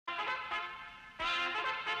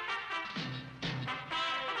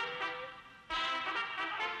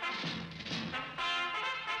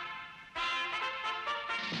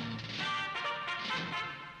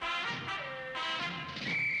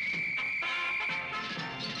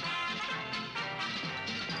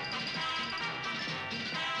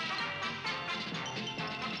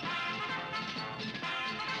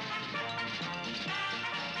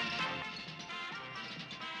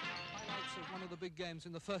big games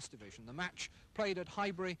in the First Division. The match played at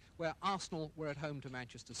Highbury, where Arsenal were at home to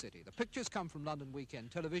Manchester City. The pictures come from London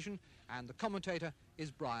Weekend Television, and the commentator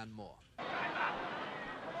is Brian Moore.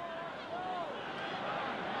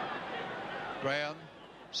 Graham,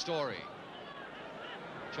 Story,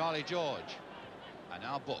 Charlie George, and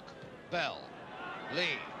now Book, Bell,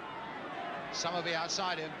 Lee, Summerby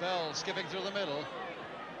outside him, Bell skipping through the middle.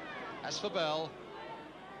 As for Bell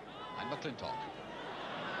and McClintock,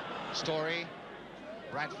 Story,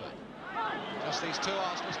 Bradford. Just these two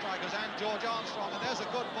Arsenal strikers and George Armstrong, and there's a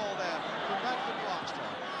good ball there from Bradford to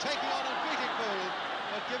Armstrong, taking on and beating Booth,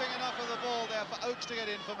 but giving enough of the ball there for Oakes to get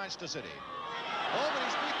in for Manchester City. Oh, but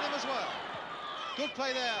he's beaten them as well. Good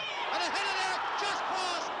play there, and a header there, just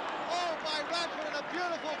past. Oh, by Radford, and a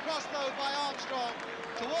beautiful cross though by Armstrong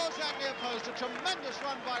towards that near post. A tremendous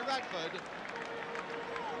run by Radford.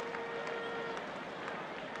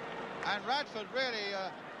 And Radford really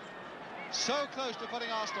so close to putting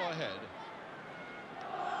Arsenal ahead.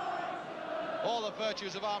 All the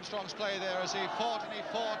virtues of Armstrong's play there as he fought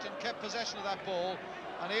and kept possession of that ball,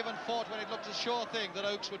 and even fought when it looked a sure thing that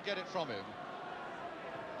Oakes would get it from him.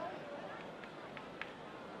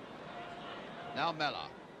 Now Mellor.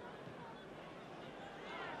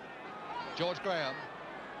 George Graham.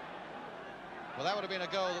 Well, that would have been a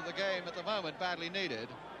goal that the game at the moment badly needed.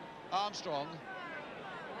 Armstrong.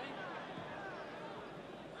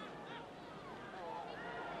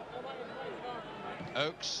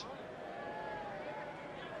 Oakes.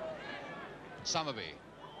 Summerby.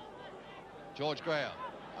 George Graham.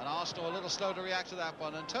 And Arsenal a little slow to react to that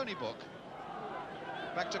one. And Tony Book.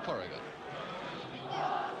 Back to Corrigan.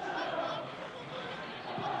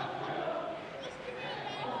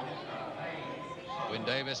 Wyn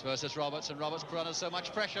Davies versus Roberts, and Roberts put under so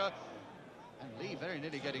much pressure, and Lee very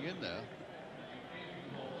nearly getting in there.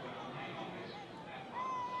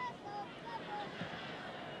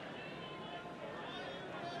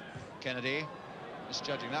 Kennedy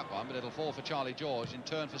misjudging that one, but it'll fall for Charlie George in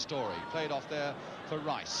turn for Story. Played off there for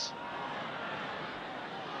Rice.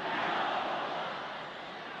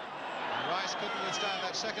 And Rice couldn't withstand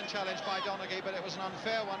that second challenge by Donaghy, but it was an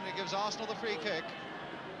unfair one, and it gives Arsenal the free kick.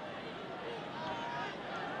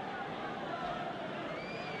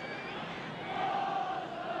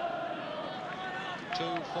 2,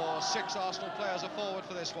 4, 6 Arsenal players are forward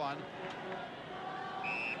for this one.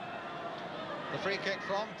 The free kick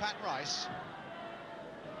from Pat Rice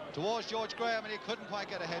towards George Graham, and he couldn't quite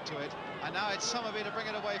get ahead to it. And now it's Summerby to bring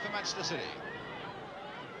it away for Manchester City.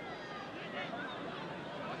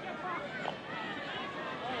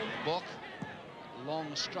 Book,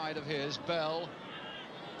 long stride of his. Bell.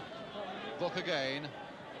 Book again.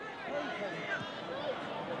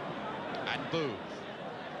 And Booth.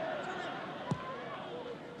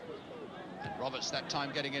 And Roberts that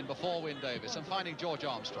time getting in before Wyn Davies and finding George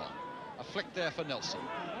Armstrong. A flick there for Nelson.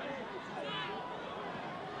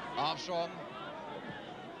 Armstrong.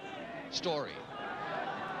 Story.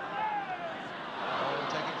 Oh,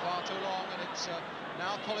 taking far too long, and it's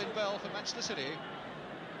now Colin Bell for Manchester City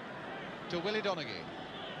to Willie Donaghy.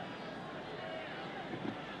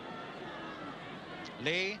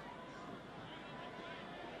 Lee.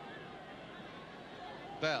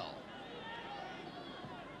 Bell.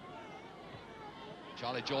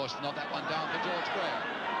 Charlie George knocked that one down for George Graham.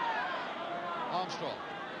 Armstrong.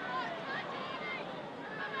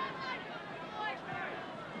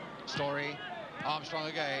 Story. Armstrong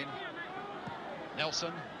again.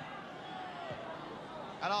 Nelson.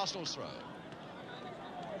 And Arsenal's throw.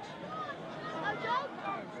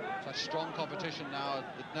 Such strong competition now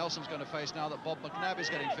that Nelson's going to face now that Bob McNabb is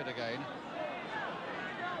getting fit again.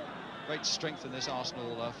 Great strength in this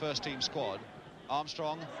Arsenal first-team squad.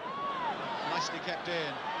 Armstrong, nicely kept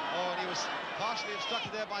in. Oh, and he was partially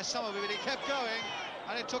obstructed there by Summerby, but he kept going,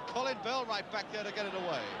 and it took Colin Bell right back there to get it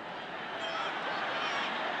away.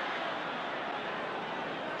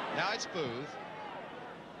 Now it's Booth.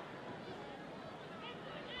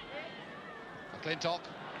 McClintock.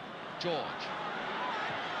 George.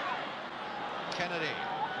 Kennedy,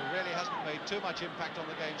 who really hasn't made too much impact on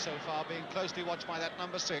the game so far, being closely watched by that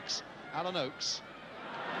number 6, Alan Oakes.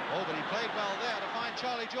 Oh, but he played well there to find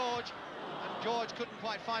Charlie George, and George couldn't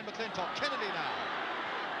quite find McClintock. Kennedy now.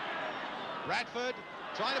 Radford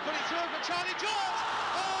trying to put it through for Charlie George.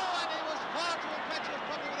 Oh, and he was far too impetuous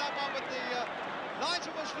probably with that one, but the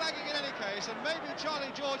linesman was flagging in any case, and maybe Charlie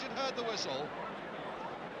George had heard the whistle.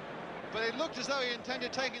 But it looked as though he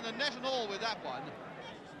intended taking the net and all with that one.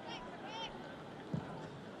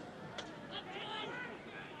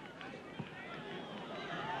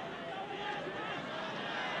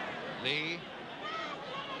 Lee.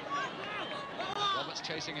 Roberts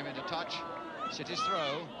chasing him into touch. City's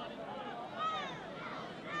throw.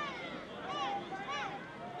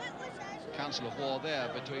 Council of war there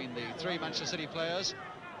between the three Manchester City players,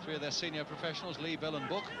 three of their senior professionals, Lee, Bell and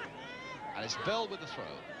Book. And it's Bell with the throw.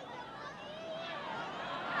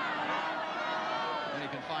 When he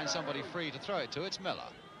can find somebody free to throw it to, it's Miller.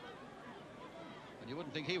 And you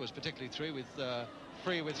wouldn't think he was particularly free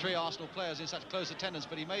with three Arsenal players in such close attendance,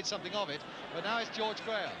 but he made something of it. But now it's George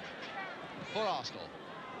Graham for Arsenal.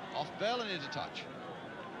 Off Bell and into touch.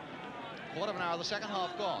 Quarter of an hour of the second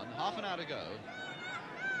half gone, half an hour to go.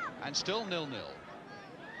 And still 0-0.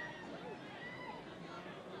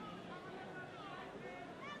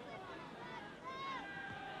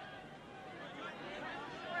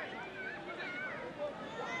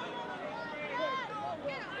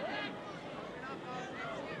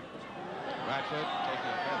 Radford taking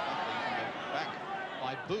a fair buffeting from the back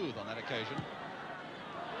by Booth on that occasion.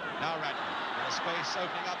 Now Radford with a space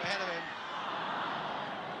opening up ahead of him.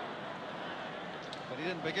 But he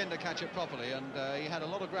didn't begin to catch it properly, and he had a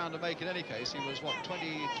lot of ground to make in any case. He was, what,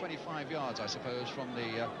 25 yards, I suppose, from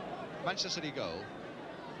the Manchester City goal.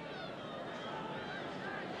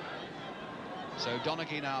 So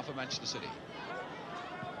Donaghy now for Manchester City.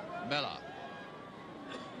 Miller.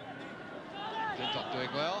 Flintock doing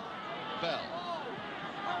well. Bell.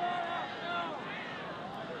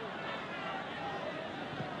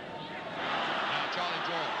 Now Charlie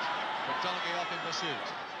George, but Donaghy off in pursuit.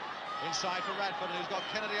 Inside for Radford, and he's got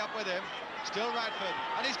Kennedy up with him. Still Radford,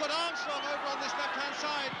 and he's got Armstrong over on this left-hand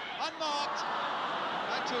side, unmarked,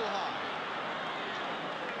 and too high.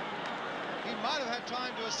 He might have had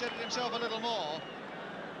time to have set it himself a little more,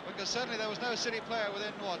 because certainly there was no City player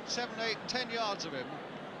within, what, 7, 8, 10 yards of him.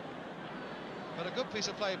 But a good piece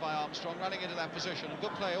of play by Armstrong running into that position, and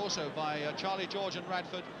good play also by Charlie George and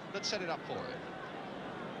Radford that set it up for him.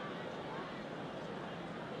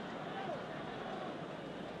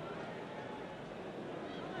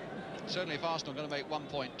 Certainly if Arsenal are going to make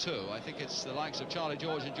 1.2, I think it's the likes of Charlie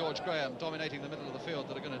George and George Graham dominating the middle of the field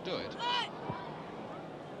that are going to do it.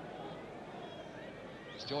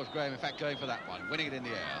 It's George Graham, in fact, going for that one, winning it in the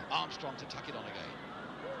air. Armstrong to tuck it on again.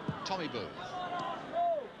 Tommy Booth.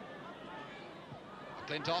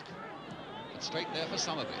 McClintock, and straight there for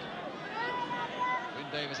Summerby.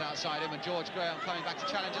 Wyn Davies outside him, and George Graham coming back to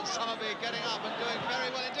challenge, and Summerby getting up and doing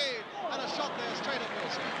very well indeed. And a shot there straight at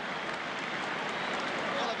Wilson.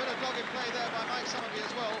 Well, a bit of dogged play there by Mike Summerby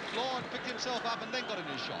as well. Lord picked himself up and then got in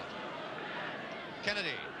his shot.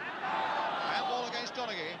 Kennedy. And ball against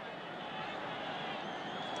Donaghy.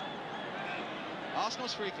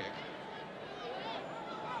 Arsenal's free kick.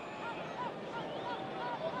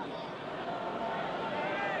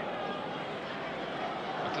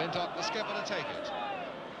 McClintock, the skipper, to take it.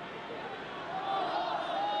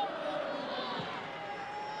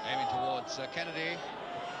 Aiming towards Kennedy.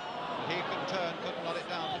 He couldn't knot it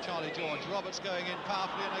down for Charlie George. Roberts going in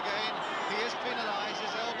powerfully, and again he is penalised.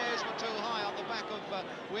 His elbows were too high on the back of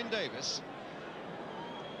Wyn Davies.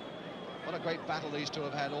 What a great battle these two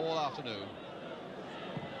have had all afternoon.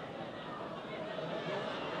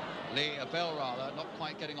 Lee, a Bell rather, not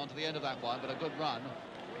quite getting onto the end of that one, but a good run.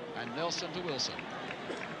 And Nelson to Wilson.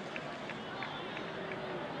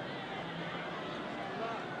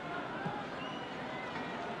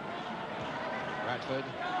 Radford.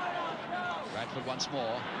 Radford once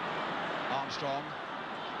more. Armstrong.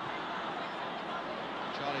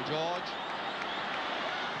 Charlie George.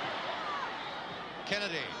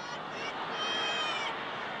 Kennedy.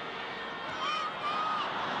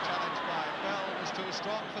 Challenged by Bell, was too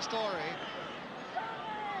strong for Story.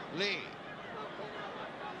 Lee.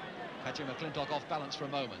 Catching McClintock off balance for a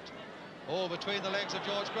moment. All between the legs of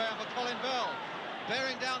George Graham for Colin Bell.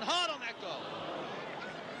 Bearing down hard on that goal.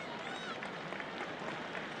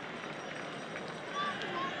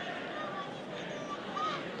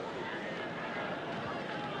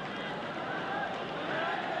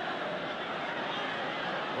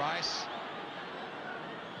 Rice.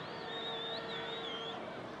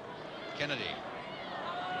 Kennedy.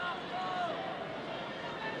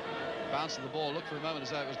 Bounce of the ball, looked for a moment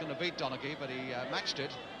as though it was going to beat Donaghy, but he matched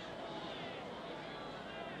it.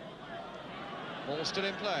 Ball still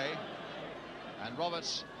in play, and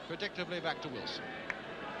Roberts predictably back to Wilson.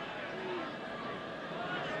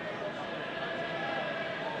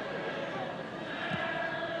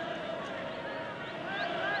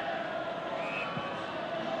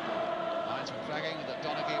 Linesman flagging that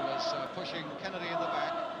Donaghy was pushing Kennedy in the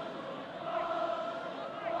back.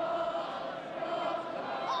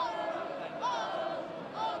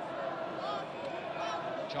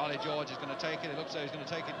 Charlie George is going to take it. It looks like he's going to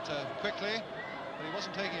take it quickly, but he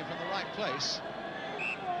wasn't taking it from the right place.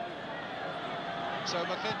 So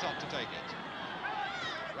McClintock to take it.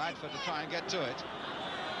 Radford to try and get to it.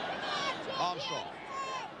 Armstrong.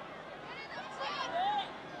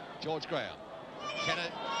 George Graham.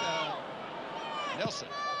 Kenneth Nelson.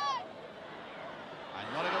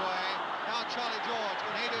 And nodded away. Now Charlie George.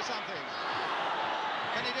 Can he do something?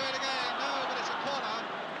 Can he do it again? No, but it's a corner.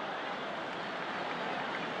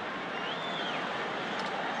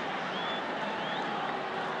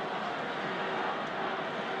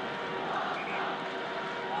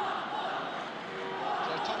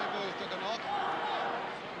 So Tommy Booth took a knock.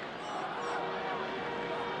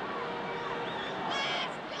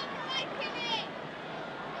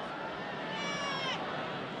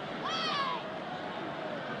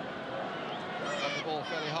 Got the ball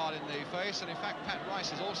fairly hard in the face, and in fact Pat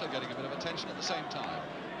Rice is also getting a bit of attention at the same time.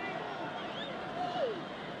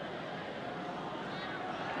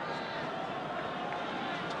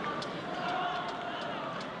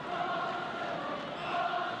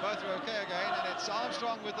 They both are okay again, and it's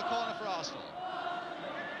Armstrong with the corner for Arsenal.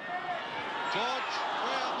 George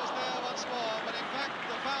Graham was there once more, but in fact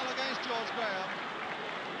the foul against George Graham.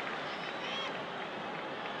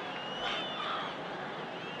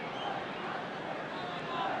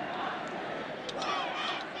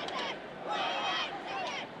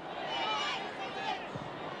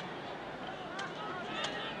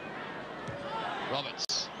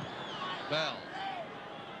 Roberts, Bell,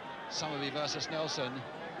 Summerby versus Nelson,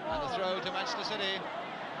 and the throw to Manchester City.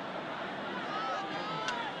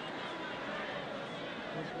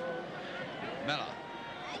 Mellor,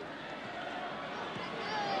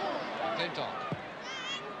 McClintock.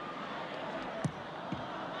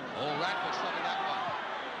 Oh, Radford stopping that one.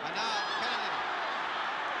 And now Kennedy.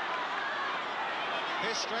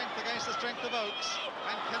 His strength against the strength of Oakes,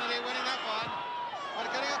 and Kennedy winning that one,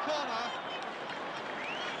 but getting a corner.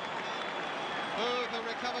 Booth have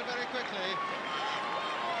recovered very quickly.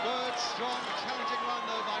 Good, strong, challenging run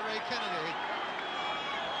though by Ray Kennedy.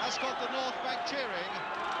 Has got the North Bank cheering.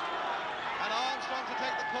 And Armstrong to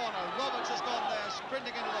take the corner. Roberts has gone there,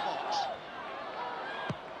 sprinting into the box.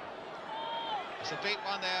 It's a deep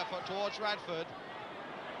one there towards Radford.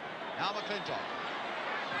 Now McClintock.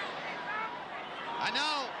 And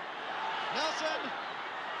now Nelson.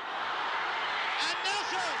 And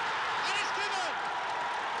Nelson! And it's given!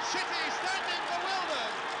 City standing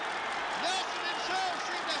bewildered. Nelson himself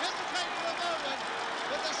seemed to hesitate for a moment,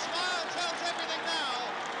 but the smile tells everything now,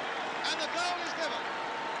 and the goal is given.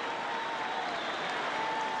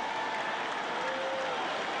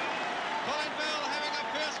 Colin Bell having a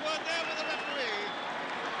fierce word there with the referee,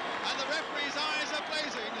 and the referee's eyes are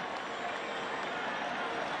blazing.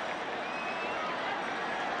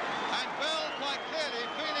 And Bell quite clearly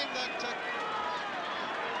feeling that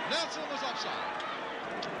Nelson was offside.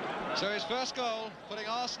 So his first goal, putting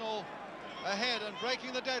Arsenal ahead and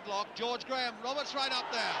breaking the deadlock. George Graham, Roberts right up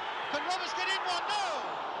there. Can Roberts get in one? No!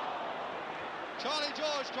 Charlie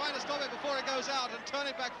George trying to stop it before it goes out and turn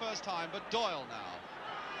it back first time, but Doyle now.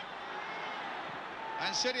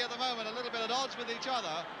 And City at the moment a little bit at odds with each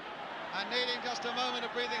other and needing just a moment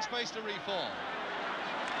of breathing space to reform.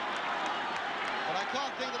 But I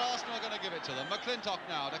can't think that Arsenal are going to give it to them. McClintock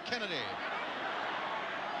now to Kennedy.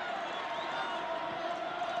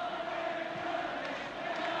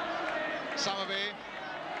 Summerby,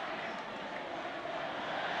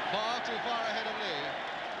 far too far ahead of Lee.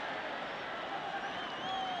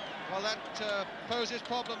 Well, that poses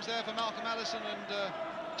problems there for Malcolm Allison and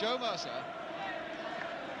Joe Mercer.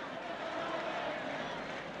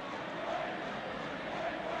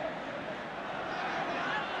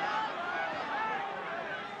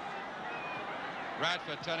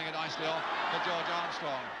 Radford turning it nicely off for George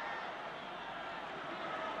Armstrong.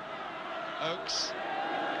 Oakes.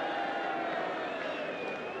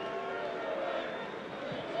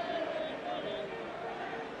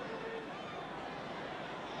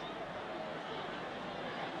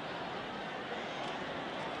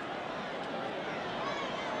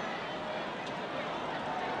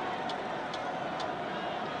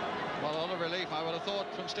 Well, a lot of relief, I would have thought,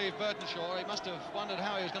 from Steve Burtonshaw. He must have wondered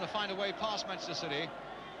how he was going to find a way past Manchester City.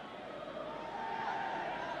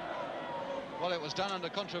 Well, it was done under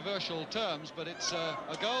controversial terms, but it's a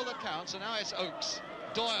goal that counts, and now it's Oakes.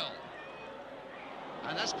 Doyle.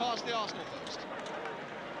 And that's past the Arsenal post.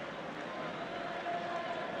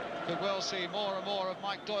 Could well see more and more of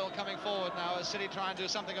Mike Doyle coming forward now as City try and do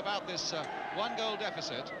something about this one-goal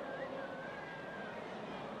deficit.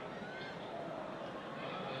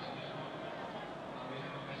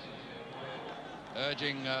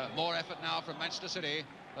 Urging more effort now from Manchester City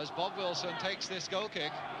as Bob Wilson takes this goal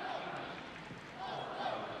kick.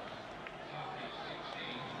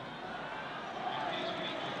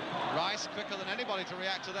 Rice quicker than anybody to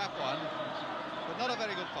react to that one, but not a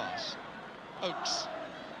very good pass. Oakes.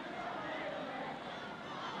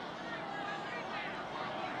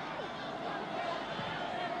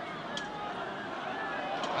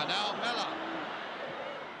 And now Mellor.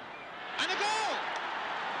 And a goal!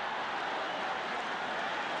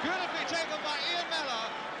 Beautifully taken by Ian Mellor.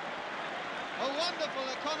 A wonderful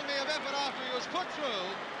economy of effort after he was put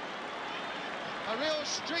through. A real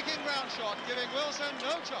streaking ground shot, giving Wilson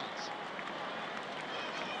no chance.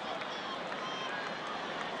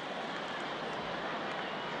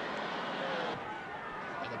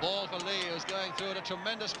 And the ball for Lee, who's going through at a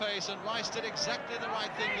tremendous pace, and Rice did exactly the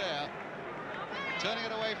right thing there. Turning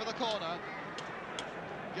it away for the corner,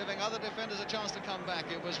 giving other defenders a chance to come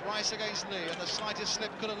back. It was Rice against Lee, and the slightest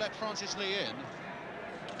slip could have let Francis Lee in.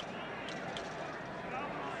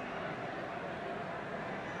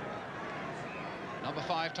 Number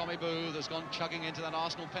 5, Tommy Booth, has gone chugging into that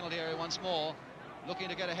Arsenal penalty area once more, looking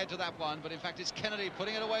to get ahead to that one, but in fact it's Kennedy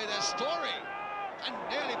putting it away there. Story, and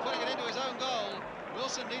nearly putting it into his own goal.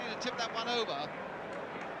 Wilson needed to tip that one over.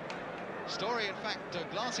 Story, in fact,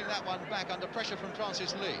 glancing that one back under pressure from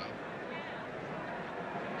Francis Lee.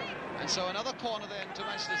 And so another corner then to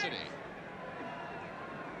Manchester City.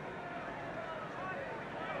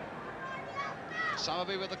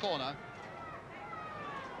 Summerby with the corner.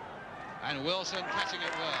 And Wilson catching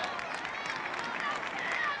it well.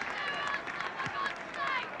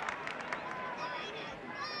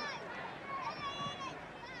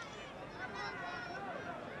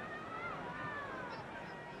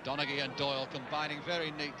 Donaghy and Doyle combining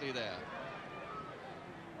very neatly there.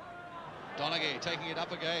 Donaghy taking it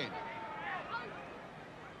up again.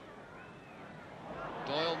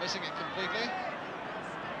 Doyle missing it completely,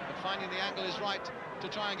 but finding the angle is right to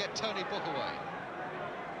try and get Tony Book away.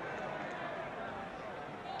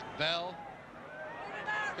 Bell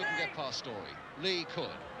couldn't get past Story. Lee could.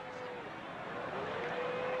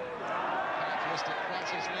 Characteristic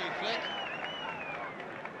Francis Lee flick.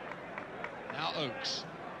 Now Oakes.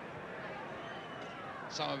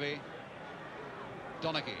 Summerby.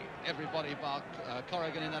 Donaghy. Everybody but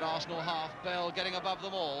Corrigan in that Arsenal half. Bell getting above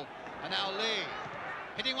them all. And now Lee.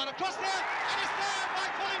 Hitting one across there. And it's there by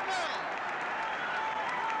Colin Bell.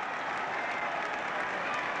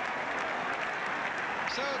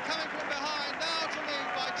 So coming from behind now to lead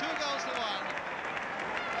by 2 goals to 1.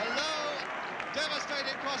 A low,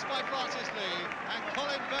 devastating cross by Francis Lee, and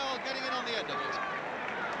Colin Bell getting in on the end of it.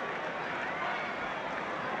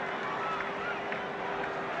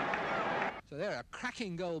 So there, a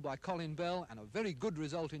cracking goal by Colin Bell, and a very good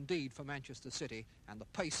result indeed for Manchester City, and the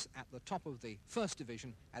pace at the top of the First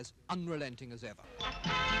Division as unrelenting as ever.